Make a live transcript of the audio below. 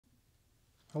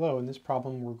Hello, in this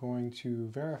problem we're going to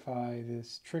verify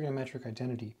this trigonometric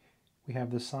identity. We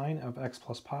have the sine of x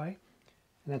plus pi,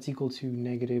 and that's equal to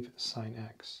negative sine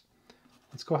x.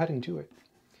 Let's go ahead and do it.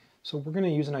 So we're going to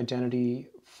use an identity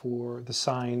for the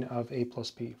sine of a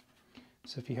plus b.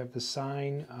 So if you have the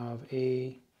sine of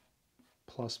a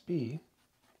plus b,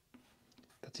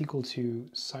 that's equal to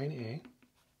sine a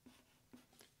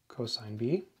cosine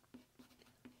b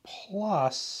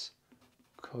plus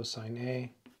cosine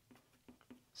a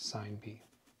sine b.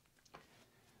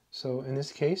 So in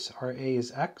this case, our a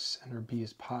is x and our b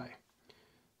is pi.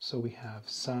 So we have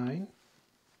sine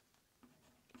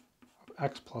of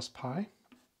x plus pi.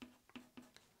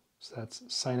 So that's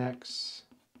sine x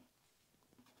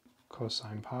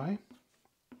cosine pi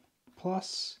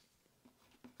plus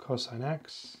cosine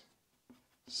x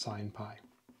sine pi.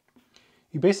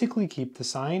 You basically keep the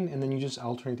sine and then you just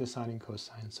alternate the sine and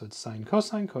cosine. So it's sine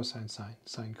cosine cosine sine,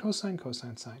 sine cosine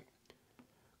cosine sine.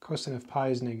 Cosine of pi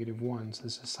is -1, so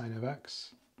this is sine of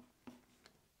x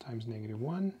times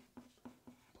 -1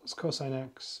 plus cosine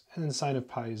x, and then sine of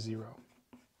pi is 0.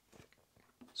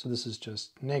 So this is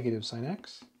just negative sine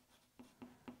x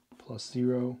plus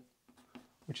 0,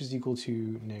 which is equal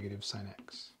to negative sine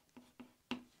x.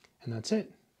 And that's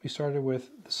it. We started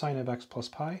with the sine of x plus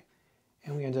pi,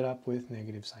 and we ended up with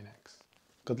negative sine x.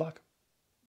 Good luck.